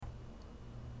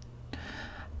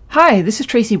Hi, this is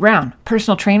Tracy Brown,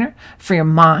 personal trainer for your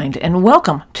mind, and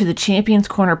welcome to the Champions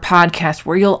Corner podcast,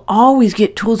 where you'll always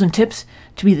get tools and tips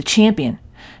to be the champion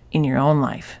in your own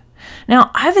life. Now,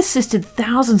 I've assisted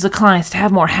thousands of clients to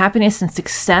have more happiness and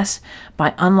success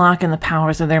by unlocking the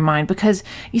powers of their mind because,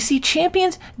 you see,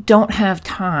 champions don't have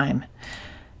time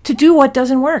to do what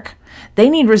doesn't work. They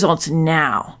need results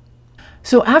now.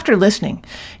 So after listening,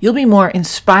 you'll be more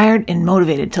inspired and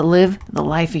motivated to live the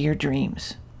life of your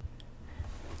dreams.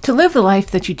 To live the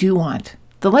life that you do want,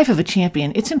 the life of a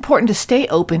champion, it's important to stay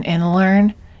open and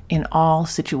learn in all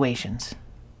situations.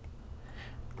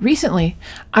 Recently,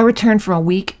 I returned from a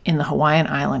week in the Hawaiian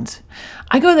Islands.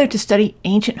 I go there to study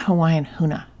ancient Hawaiian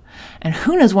huna. And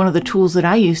huna is one of the tools that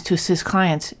I use to assist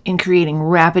clients in creating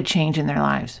rapid change in their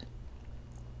lives.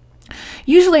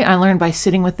 Usually I learn by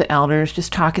sitting with the elders,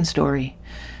 just talking story.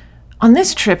 On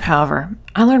this trip, however,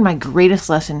 I learned my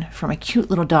greatest lesson from a cute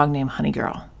little dog named Honey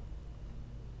Girl.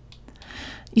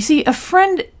 You see, a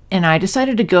friend and I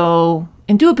decided to go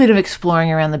and do a bit of exploring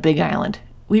around the Big Island.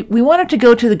 We wanted to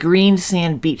go to the green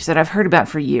sand beach that I've heard about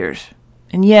for years.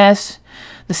 And yes,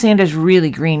 the sand is really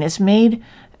green. It's made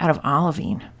out of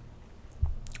olivine.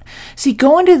 See,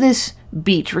 going to this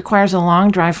beach requires a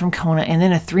long drive from Kona and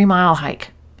then a 3-mile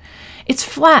hike. It's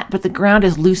flat, but the ground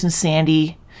is loose and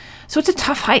sandy, so it's a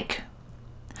tough hike.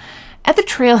 At the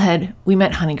trailhead, we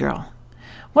met Honey Girl.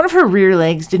 One of her rear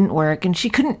legs didn't work, and she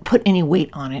couldn't put any weight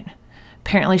on it.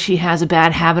 Apparently, she has a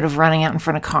bad habit of running out in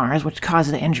front of cars, which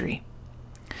caused the injury.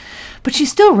 But she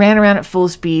still ran around at full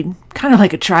speed, kind of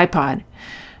like a tripod,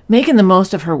 making the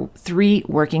most of her 3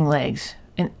 working legs.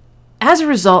 And as a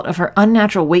result of her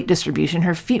unnatural weight distribution,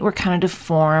 her feet were kind of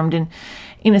deformed, and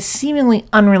in a seemingly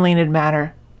unrelated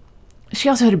matter, she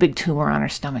also had a big tumor on her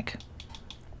stomach.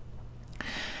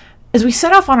 As we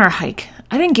set off on our hike,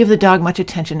 I didn't give the dog much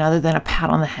attention other than a pat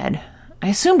on the head. I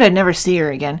assumed I'd never see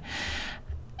her again.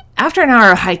 After an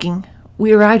hour of hiking,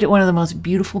 we arrived at one of the most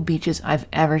beautiful beaches I've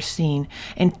ever seen,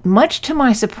 and much to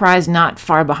my surprise, not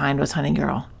far behind was Honey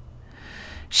Girl.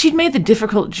 She'd made the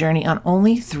difficult journey on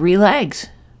only 3 legs.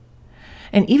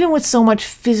 And even with so much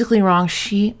physically wrong,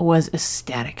 she was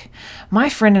ecstatic. My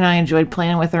friend and I enjoyed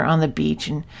playing with her on the beach,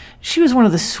 and she was one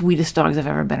of the sweetest dogs I've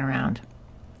ever been around.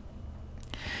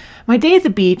 My day at the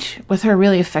beach with her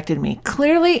really affected me.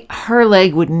 Clearly, her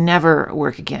leg would never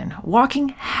work again. Walking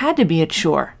had to be a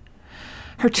chore.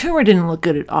 Her tumor didn't look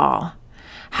good at all.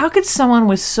 How could someone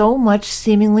with so much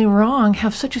seemingly wrong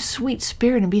have such a sweet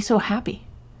spirit and be so happy?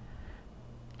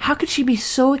 How could she be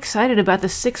so excited about the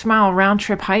 6-mile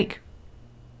round-trip hike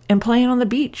and playing on the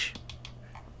beach?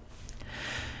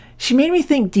 She made me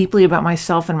think deeply about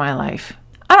myself and my life.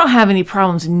 I don't have any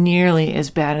problems nearly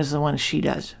as bad as the ones she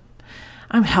does.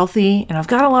 I'm healthy and I've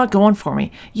got a lot going for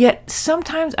me, yet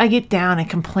sometimes I get down and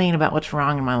complain about what's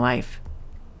wrong in my life.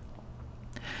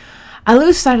 I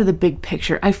lose sight of the big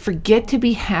picture. I forget to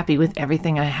be happy with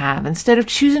everything I have instead of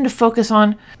choosing to focus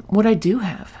on what I do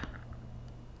have.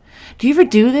 Do you ever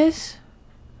do this?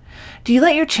 Do you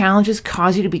let your challenges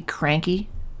cause you to be cranky?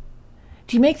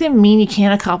 Do you make them mean you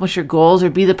can't accomplish your goals or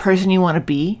be the person you want to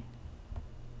be?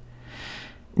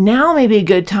 Now may be a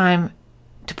good time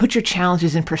to put your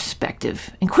challenges in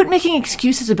perspective and quit making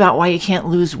excuses about why you can't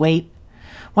lose weight,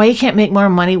 why you can't make more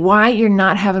money, why you're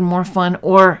not having more fun,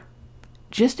 or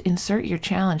just insert your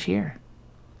challenge here.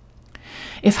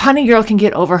 If Honey Girl can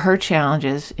get over her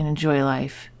challenges and enjoy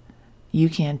life, you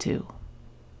can too.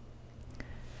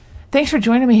 Thanks for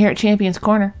joining me here at Champions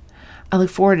Corner. I look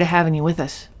forward to having you with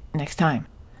us next time.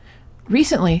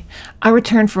 Recently, I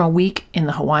returned from a week in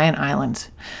the Hawaiian Islands.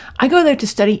 I go there to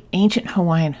study ancient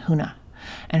Hawaiian huna.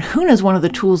 And huna is one of the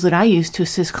tools that I use to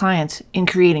assist clients in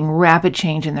creating rapid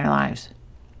change in their lives.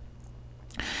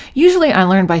 Usually I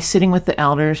learn by sitting with the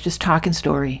elders, just talking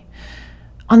story.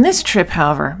 On this trip,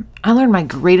 however, I learned my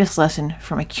greatest lesson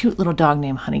from a cute little dog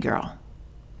named Honey Girl.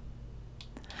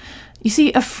 You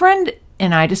see, a friend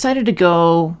and I decided to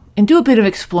go and do a bit of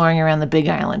exploring around the Big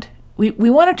Island. We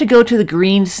wanted to go to the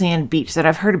green sand beach that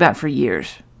I've heard about for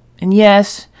years. And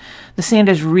yes, the sand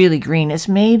is really green. It's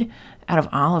made out of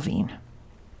olivine.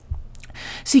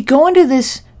 See, going to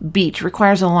this beach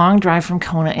requires a long drive from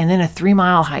Kona and then a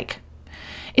 3-mile hike.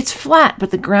 It's flat, but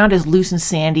the ground is loose and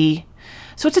sandy,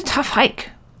 so it's a tough hike.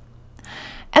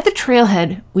 At the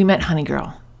trailhead, we met Honey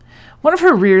Girl. One of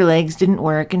her rear legs didn't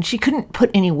work, and she couldn't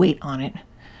put any weight on it.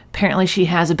 Apparently, she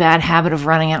has a bad habit of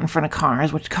running out in front of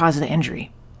cars, which caused the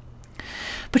injury.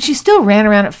 But she still ran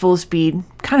around at full speed,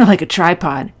 kind of like a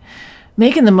tripod,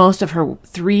 making the most of her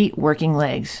 3 working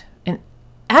legs. And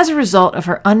as a result of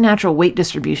her unnatural weight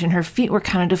distribution, her feet were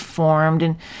kind of deformed,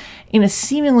 and in a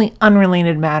seemingly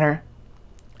unrelated matter,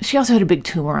 she also had a big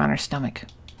tumor on her stomach.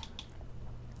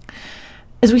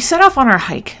 As we set off on our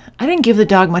hike, I didn't give the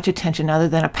dog much attention other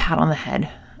than a pat on the head.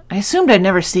 I assumed I'd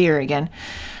never see her again.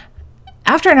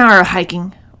 After an hour of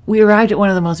hiking, we arrived at one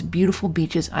of the most beautiful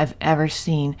beaches I've ever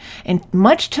seen, and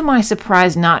much to my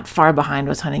surprise, not far behind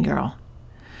was Honey Girl.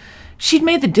 She'd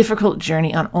made the difficult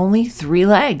journey on only 3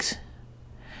 legs.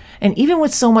 And even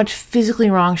with so much physically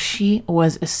wrong, she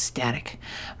was ecstatic.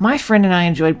 My friend and I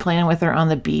enjoyed playing with her on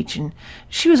the beach, and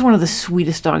she was one of the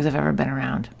sweetest dogs I've ever been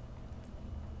around.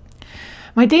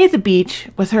 My day at the beach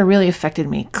with her really affected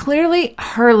me. Clearly,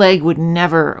 her leg would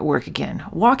never work again.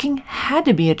 Walking had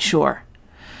to be a chore.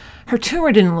 Her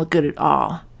tumor didn't look good at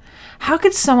all. How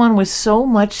could someone with so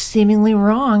much seemingly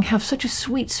wrong have such a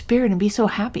sweet spirit and be so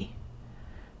happy?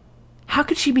 How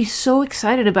could she be so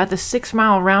excited about the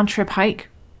 6-mile round-trip hike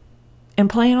and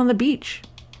playing on the beach?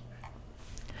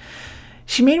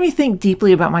 She made me think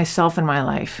deeply about myself and my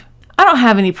life. I don't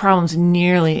have any problems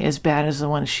nearly as bad as the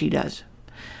ones she does.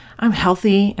 I'm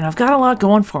healthy and I've got a lot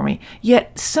going for me,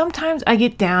 yet sometimes I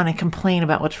get down and complain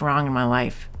about what's wrong in my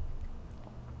life.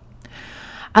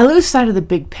 I lose sight of the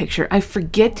big picture. I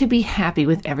forget to be happy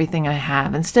with everything I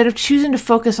have instead of choosing to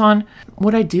focus on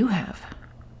what I do have.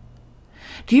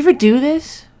 Do you ever do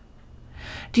this?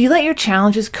 Do you let your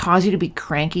challenges cause you to be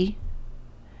cranky?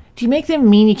 Do you make them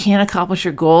mean you can't accomplish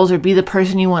your goals or be the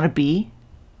person you want to be?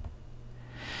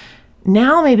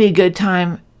 Now may be a good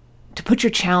time to put your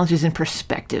challenges in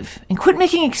perspective and quit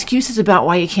making excuses about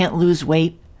why you can't lose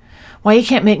weight, why you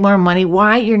can't make more money,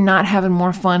 why you're not having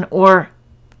more fun, or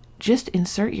just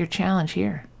insert your challenge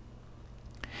here.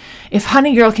 If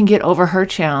Honey Girl can get over her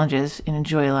challenges and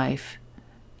enjoy life,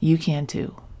 you can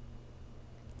too.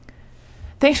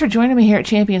 Thanks for joining me here at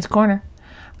Champions Corner.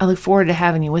 I look forward to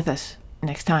having you with us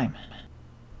next time.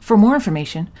 For more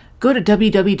information, go to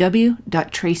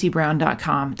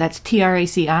www.tracybrown.com. That's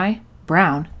TRACI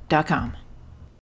Brown.com.